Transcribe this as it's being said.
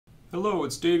Hello,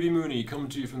 it's Davey Mooney coming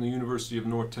to you from the University of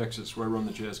North Texas, where I run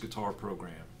the jazz guitar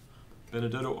program.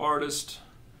 Benedetto artist,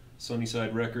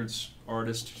 Sunnyside Records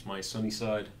artist, my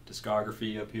Sunnyside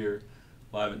discography up here.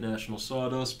 Live at National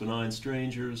Sawdust, Benign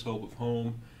Strangers, Hope of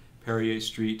Home, Perrier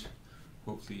Street.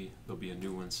 Hopefully there'll be a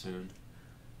new one soon.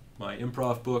 My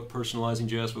improv book, Personalizing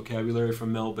Jazz Vocabulary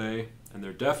from Mel Bay, and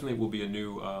there definitely will be a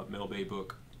new Mel Bay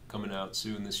book coming out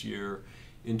soon this year,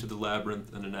 Into the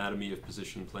Labyrinth, An Anatomy of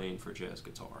Position Playing for Jazz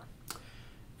Guitar.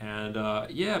 And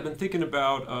yeah, I've been thinking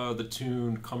about the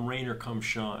tune Come Rain or Come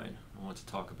Shine. I want to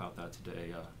talk about that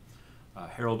today.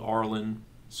 Harold Arlen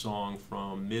song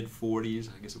from mid-40s.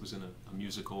 I guess it was in a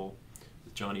musical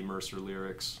with Johnny Mercer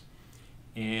lyrics.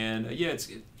 And yeah,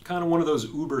 it's kind of one of those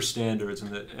uber standards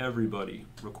in that everybody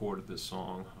recorded this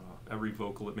song. Every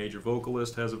major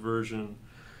vocalist has a version.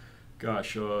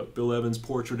 Gosh, Bill Evans'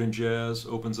 Portrait in Jazz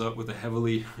opens up with a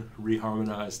heavily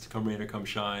reharmonized Come Rain or Come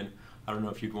Shine. I don't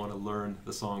know if you'd want to learn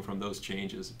the song from those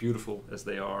changes, beautiful as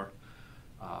they are.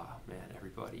 Man,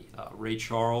 everybody. Ray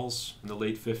Charles in the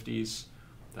late 50s,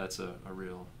 that's a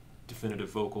real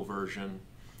definitive vocal version.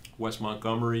 Wes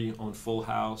Montgomery on Full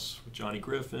House with Johnny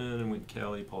Griffin and Wynton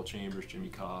Kelly, Paul Chambers, Jimmy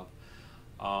Cobb.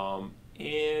 And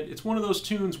it's one of those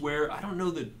tunes where I don't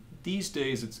know that these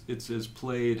days it's as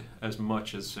played as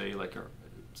much as, say, like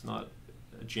it's not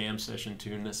a jam session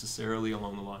tune necessarily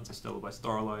along the lines of Stella by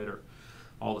Starlight or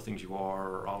All the Things You Are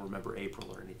or I'll Remember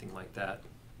April or anything like that.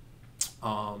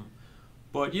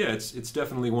 But yeah, it's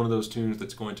definitely one of those tunes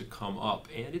that's going to come up,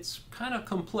 and it's kind of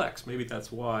complex. Maybe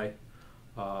that's why.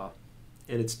 And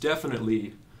it's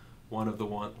definitely one of the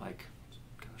like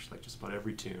just about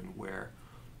every tune where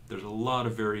there's a lot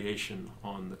of variation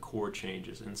on the chord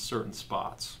changes in certain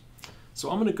spots. So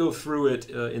I'm going to go through it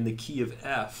in the key of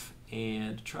F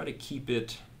and try to keep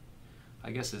it,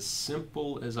 I guess, as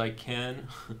simple as I can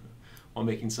while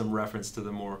making some reference to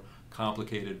the more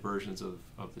complicated versions of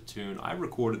the tune. I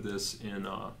recorded this in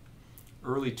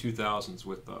early 2000s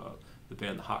with the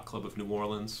band The Hot Club of New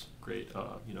Orleans, great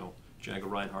Django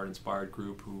Reinhardt inspired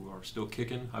group who are still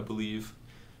kicking, I believe,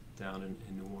 down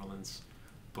in New Orleans.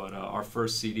 But our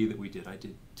first CD that we did, I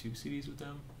did 2 CDs with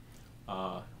them.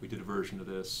 We did a version of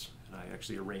this, and I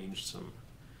actually arranged some,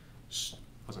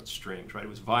 wasn't strings, right? It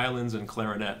was violins and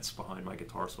clarinets behind my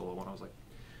guitar solo when I was like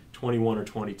 21 or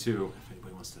 22, if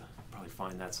anybody wants to probably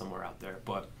find that somewhere out there.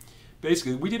 But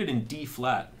basically, we did it in D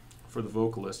flat for the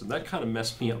vocalist, and that kind of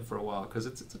messed me up for a while because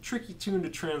it's a tricky tune to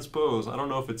transpose. I don't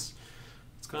know if it's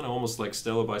kind of almost like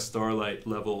Stella by Starlight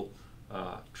level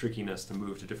trickiness to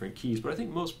move to different keys, but I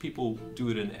think most people do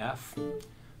it in F.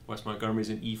 Wes Montgomery's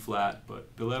in E flat,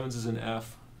 but Bill Evans is in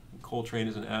F, and Coltrane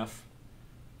is in F,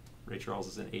 Ray Charles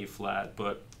is in A flat,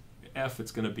 but F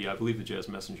it's going to be, I believe the Jazz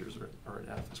Messengers are in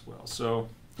F as well. So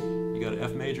you got an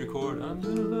F major chord, I'm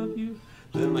gonna love you,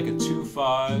 then like a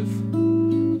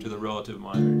 2-5 to the relative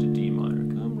minor to D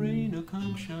minor, come rain or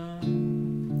come shine,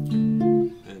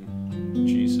 then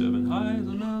G7 high as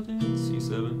a mountain,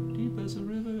 C7 deep as a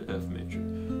river, F major,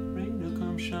 rain or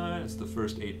come shine. It's the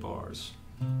first 8 bars.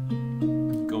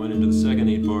 Going into the second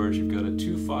 8 bars, you've got a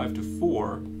 2-5 to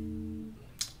 4,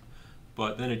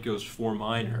 but then it goes 4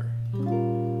 minor,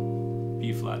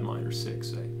 B flat minor 6,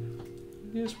 say.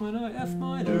 Yes, when I F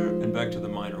minor, and back to the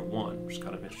minor 1, which is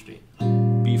kind of interesting.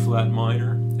 B flat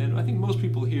minor, and I think most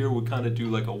people here would kind of do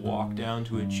like a walk down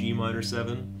to a G minor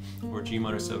 7, or G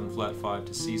minor 7 flat 5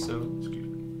 to C7. Excuse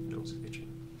me, nose is itching.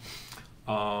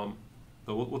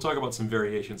 But we'll talk about some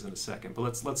variations in a second, but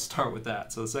let's start with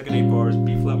that. So the second 8 bars,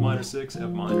 B flat minor 6, F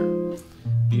minor,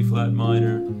 B flat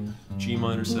minor, G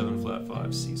minor 7 flat 5,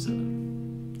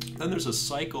 C7. Then there's a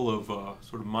cycle of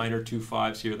sort of minor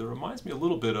 2-5s here that reminds me a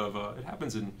little bit of, it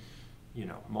happens in,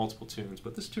 multiple tunes,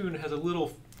 but this tune has a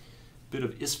little bit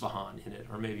of Isfahan in it,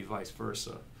 or maybe vice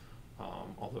versa,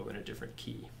 although in a different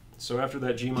key. So after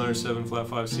that G minor 7 flat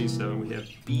 5 C7, we have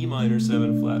B minor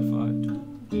 7 flat 5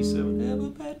 D7, never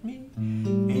bet me,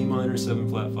 A minor 7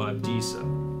 flat 5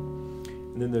 D7.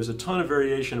 And then there's a ton of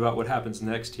variation about what happens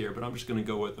next here, but I'm just going to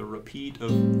go with a repeat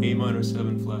of A minor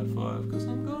 7 flat 5, because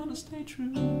I'm going to stay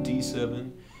true,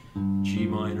 D7, G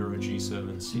minor or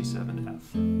G7, C7,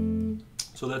 F.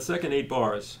 So that second 8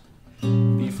 bars,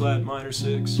 B flat minor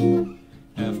 6,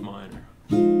 F minor,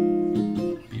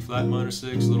 B flat minor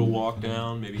 6, little walk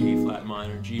down, maybe A flat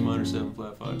minor, G minor 7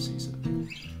 flat 5, C7,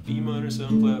 B minor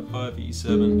 7 flat 5,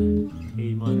 E7,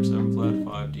 A minor 7 flat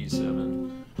 5,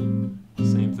 D7,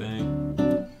 same thing,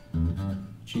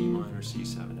 G minor,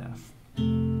 C7, F.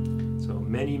 So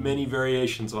many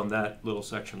variations on that little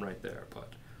section right there,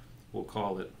 but we'll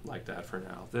call it like that for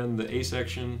now. Then the A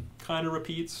section kind of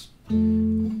repeats.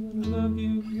 I'm gonna love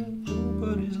you,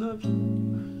 nobody's loved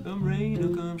you, come rain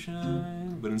or come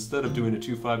shine. But instead of doing a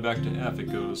 2-5 back to F,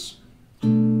 it goes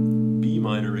B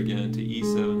minor again to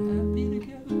E7, happy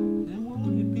together, and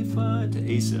won't it be fine, to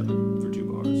A7 for 2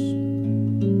 bars.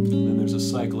 Then there's a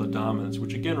cycle of dominance,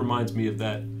 which again reminds me of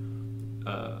that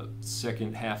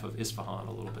second half of Isfahan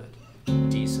a little bit.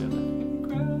 D7,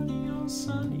 cloudy or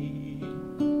sunny,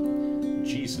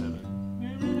 G7,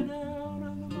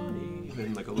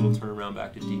 then like a little turnaround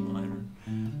back to D minor.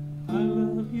 I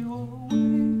love you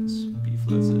always, B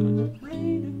flat 7,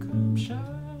 rain to come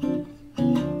shine.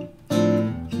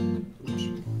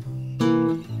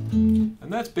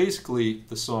 And that's basically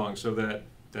the song. So that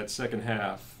second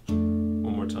half,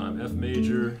 one more time, F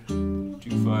major,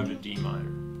 2-5 to D minor,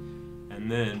 and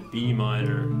then B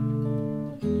minor,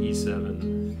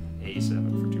 E7,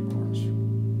 A7 for 2 bars,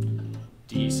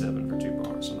 D7 for 2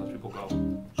 bars. Sometimes people go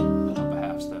up a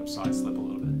half step, side slip a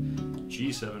little bit,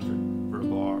 G7 for a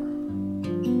bar,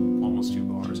 almost 2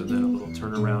 bars, and then a little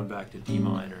turnaround back to D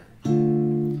minor,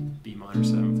 B minor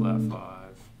 7 flat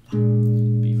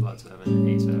 5, B flat 7,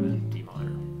 A7, D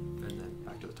minor, and then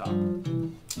back to the top.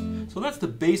 So that's the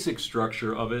basic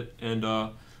structure of it,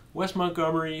 and West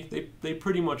Montgomery, they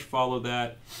pretty much follow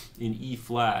that in E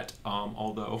flat,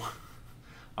 although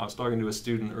I was talking to a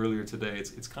student earlier today.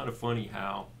 It's kind of funny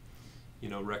how, you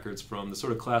know, records from the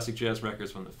sort of classic jazz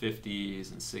records from the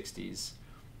 50s and 60s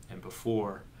and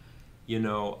before, you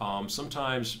know,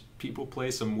 sometimes people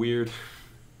play some weird,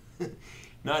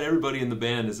 not everybody in the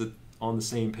band is on the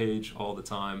same page all the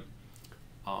time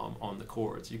on the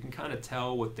chords. You can kind of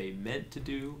tell what they meant to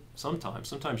do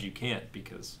sometimes you can't,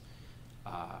 because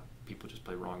people just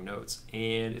play wrong notes.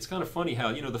 And it's kind of funny how,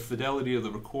 you know, the fidelity of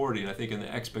the recording, I think, and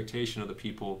the expectation of the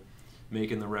people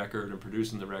making the record and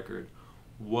producing the record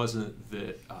wasn't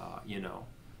that, you know,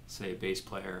 say a bass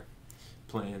player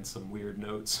playing some weird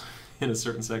notes in a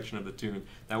certain section of the tune.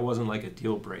 That wasn't like a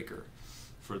deal breaker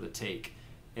for the take.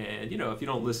 And, you know, if you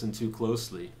don't listen too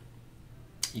closely,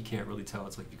 you can't really tell.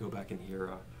 It's like if you go back and hear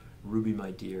Ruby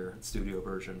My Dear studio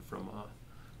version from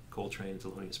Coltrane and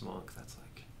Thelonious Monk, that's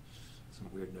like some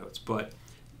weird notes. But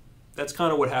that's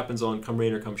kind of what happens on Come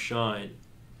Rain or Come Shine.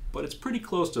 But it's pretty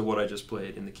close to what I just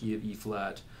played in the key of E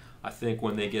flat. I think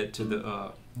when they get to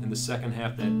the in the second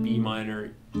half, that B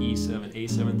minor, E7,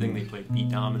 A7 thing, they play B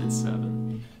dominant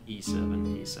 7,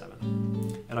 E7,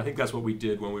 A7. And I think that's what we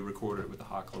did when we recorded it with the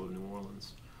Hot Club of New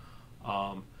Orleans.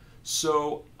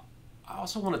 So I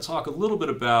also want to talk a little bit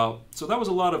about, so that was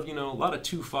a lot of, you know, a lot of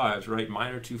 2-5s, right?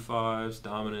 Minor 2-5s,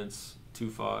 dominants,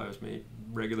 2-5s, maybe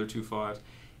regular 2-5s.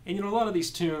 And, you know, a lot of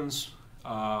these tunes,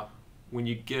 when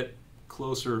you get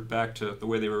closer back to the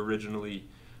way they were originally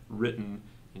written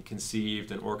and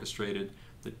conceived and orchestrated,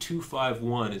 the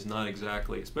 2-5-1 is not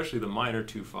exactly, especially the minor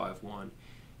 2-5-1,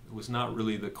 it was not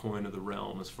really the coin of the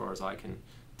realm as far as I can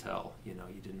tell. You know,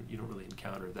 you don't really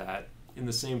encounter that in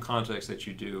the same context that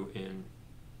you do in,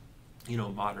 you know,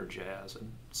 modern jazz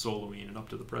and soloing and up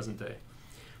to the present day.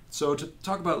 So to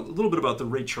talk about a little bit about the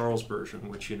Ray Charles version,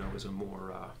 which, you know, is a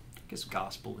more, I guess,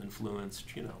 gospel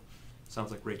influenced, you know, sounds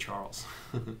like Ray Charles.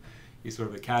 He's sort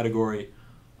of a category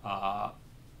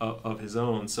of his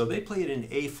own. So they play it in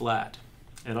A flat,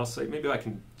 and I'll say maybe I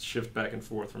can shift back and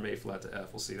forth from A flat to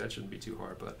F. We'll see. That shouldn't be too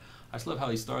hard. But I just love how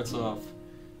he starts off.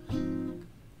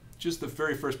 Just the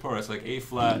very first part, it's like A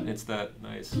flat, and it's that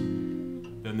nice.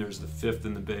 Then there's the fifth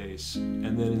in the bass,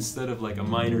 and then instead of like a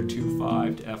minor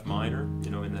 2-5 to F minor, you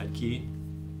know, in that key,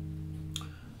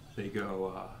 they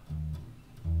go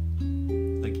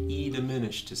like E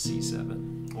diminished to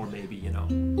C7, or maybe, you know,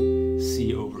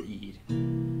 C over E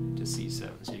to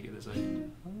C7. So you get this like,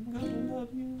 I'm gonna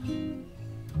love you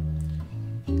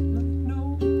like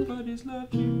nobody's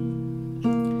loved you.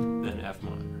 Then F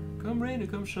minor. Come rain or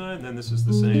come shine. Then this is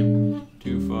the same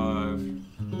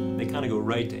 2-5. They kind of go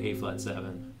right to A flat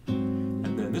 7,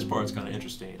 and then this part's kind of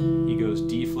interesting. He goes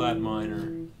D flat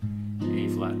minor, A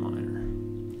flat minor,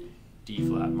 D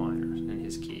flat minor in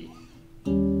his key,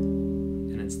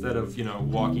 and instead of, you know,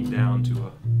 walking down to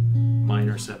a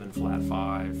minor 7 flat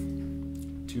 5,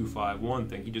 2-5-1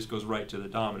 thing, he just goes right to the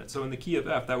dominant. So in the key of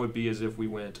F, that would be as if we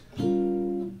went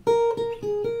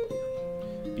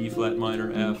B flat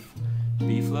minor F,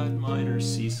 B flat minor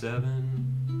C7,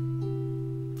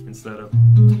 instead of,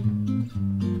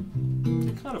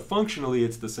 kind of functionally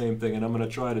it's the same thing, and I'm going to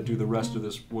try to do the rest of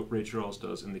this what Ray Charles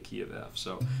does in the key of F.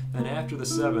 So then after the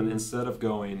 7, instead of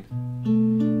going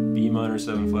B minor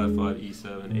 7 flat 5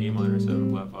 E7, A minor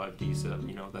 7 flat 5 D7,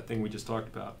 you know, that thing we just talked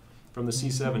about, from the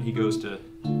C7 he goes to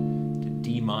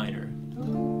D minor,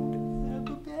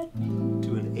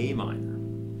 to an A minor.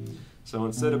 So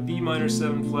instead of B minor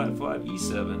 7 flat 5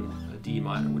 E7, a D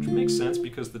minor, which makes sense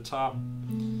because the top,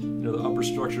 the upper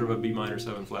structure of a B minor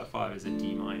 7 flat 5 is a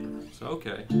D minor. So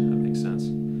okay, that makes sense.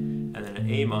 And then an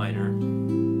A minor,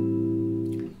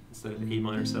 instead of A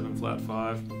minor 7 flat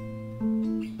 5.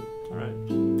 All right,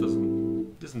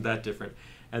 isn't that different?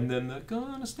 And then the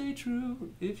gonna stay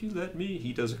true if you let me.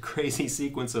 He does a crazy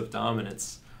sequence of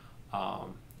dominants.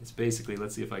 It's basically,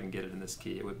 let's see if I can get it in this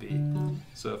key. It would be,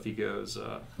 so if he goes,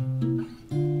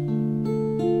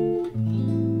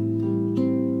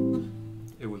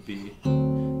 it would be,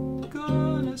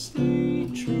 gonna stay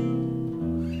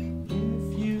true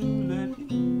if you let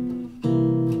me.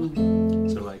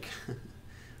 So like,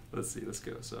 let's see, let's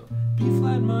go. So B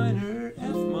flat minor,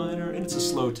 F minor, and it's a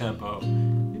slow tempo.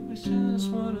 It was just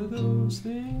one of those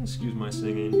things. Excuse my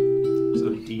singing.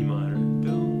 So D minor,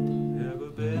 don't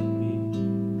ever bet me.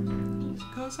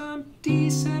 Cause I'm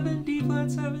D7, D flat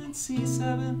 7,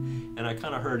 C7, and I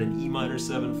kind of heard an E minor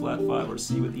 7 flat 5 or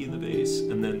C with E in the bass,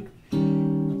 and then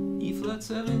E flat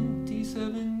 7,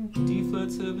 D7, D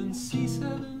flat 7,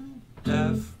 C7,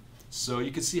 F. So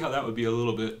you can see how that would be a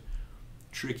little bit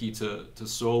tricky to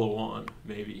solo on,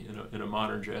 maybe in a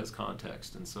modern jazz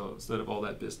context. And so instead of all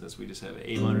that business, we just have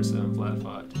A minor 7 flat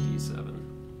 5 to D7,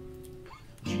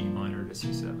 G minor to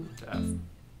C7 to F.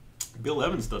 Bill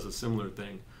Evans does a similar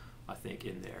thing, I think,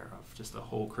 in there, of just a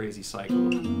whole crazy cycle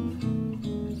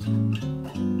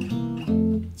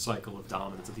of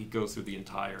dominance. He goes through the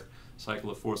entire cycle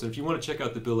of fourths. And if you want to check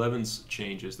out the Bill Evans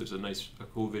changes, there's a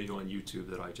cool video on YouTube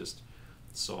that I just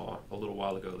saw a little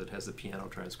while ago that has the piano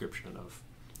transcription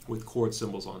with chord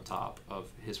symbols on top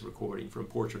of his recording from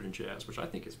Portrait in Jazz, which I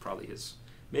think is probably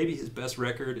maybe his best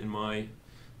record in my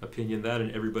opinion. That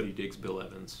and Everybody Digs Bill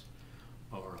Evans,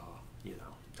 or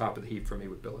top of the heap for me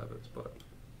with Bill Evans. But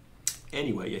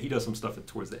anyway, yeah, he does some stuff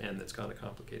towards the end that's kind of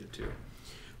complicated too.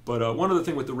 But one other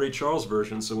thing with the Ray Charles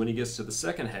version, so when he gets to the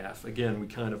second half, again, we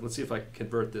let's see if I can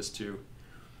convert this to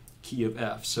key of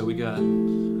F. So we got,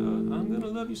 I'm gonna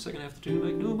love you, second half of the tune,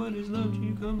 like nobody's loved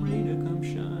you, come rain or come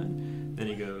shine. Then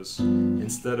he goes,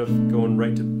 instead of going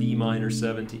right to B minor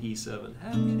 7 to E7,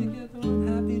 happy together,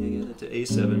 happy together, to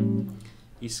A7,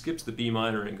 he skips the B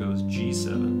minor and goes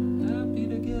G7, happy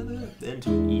together, then to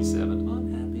an E7,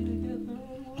 unhappy together,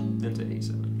 then to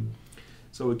A7.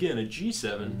 So again, a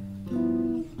G7,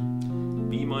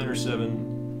 B minor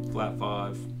 7, flat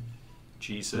 5,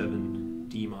 G7,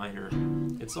 D minor.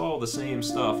 It's all the same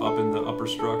stuff up in the upper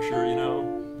structure,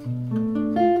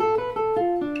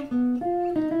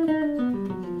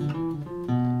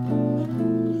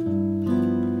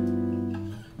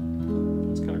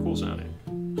 It's kind of cool sounding.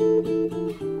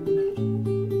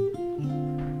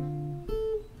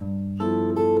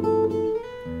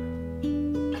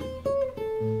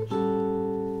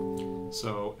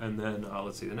 So, and then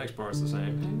let's see, the next part is the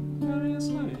same.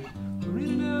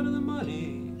 Reading out of the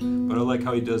money. But I like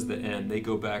how he does the end. They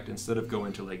go back, instead of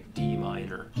going to like D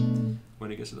minor, when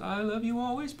he gets to I love you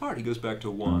always part, he goes back to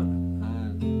 1. I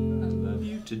love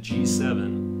you to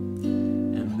G7,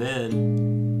 and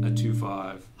then a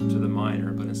 2-5 to the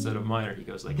minor. But instead of minor, he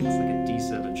goes it's like a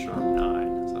D7 sharp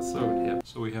 9. So that's so hip.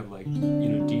 So we have like,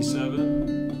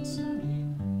 D7,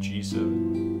 G7,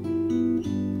 and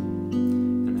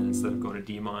then instead of going to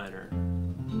D minor,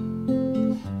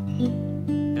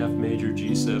 F major,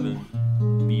 G7,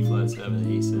 B flat 7,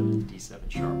 A7, D7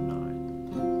 sharp 9.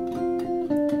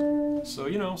 So,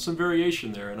 some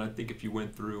variation there, and I think if you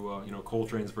went through,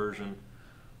 Coltrane's version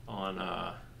on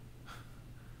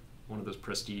one of those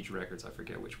Prestige records, I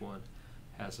forget which one,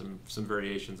 has some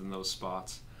variations in those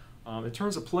spots. In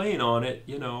terms of playing on it,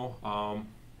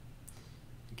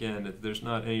 again, there's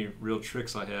not any real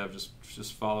tricks I have,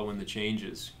 just following the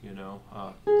changes,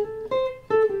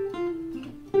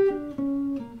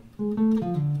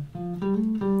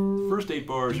 First 8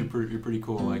 bars you're pretty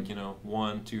cool, like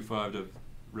 1, 2, 5 to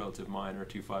relative minor,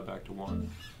 2, 5 back to 1.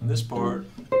 And this part,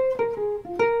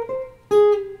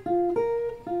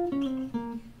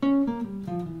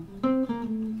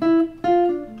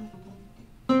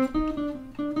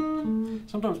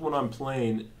 sometimes when I'm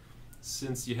playing,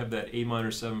 since you have that A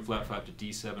minor 7 flat 5 to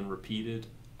D7 repeated,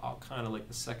 I'll kind of like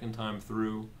the second time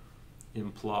through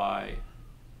imply.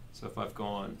 So if I've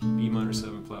gone B minor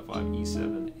 7 flat 5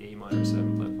 E7, A minor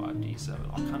 7 flat 5 D7,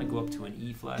 I'll kind of go up to an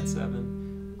E flat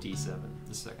 7 D7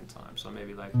 the second time. So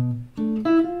maybe like,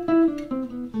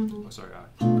 oh sorry,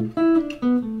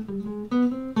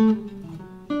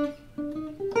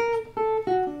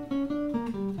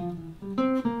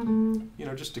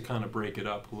 just to kind of break it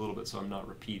up a little bit, so I'm not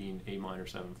repeating A minor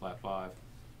 7 flat 5,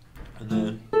 and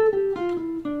then.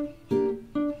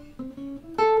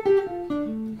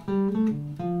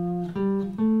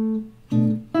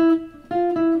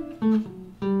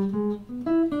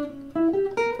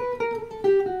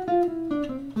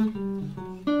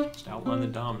 the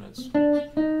dominants.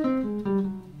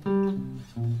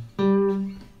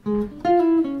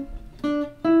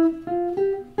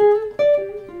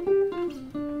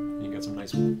 You got some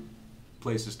nice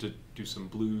places to do some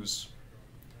blues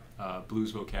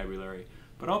vocabulary.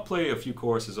 But I'll play a few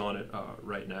choruses on it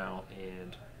right now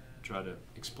and try to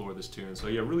explore this tune. So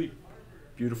yeah, really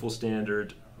beautiful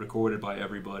standard, recorded by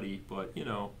everybody, but you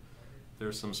know,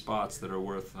 there's some spots that are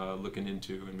worth looking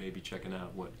into and maybe checking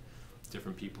out what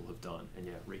different people have done. And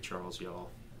yeah, Ray Charles, y'all.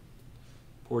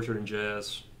 Portrait in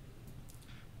Jazz.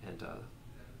 And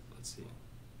let's see,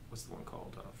 what's the one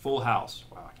called? Full House.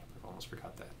 Wow, I almost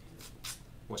forgot that.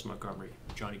 Wes Montgomery,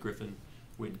 Johnny Griffin,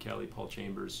 Wynton Kelly, Paul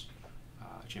Chambers,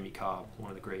 Jimmy Cobb, one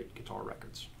of the great guitar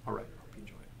records. All right, hope you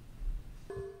enjoy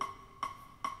it.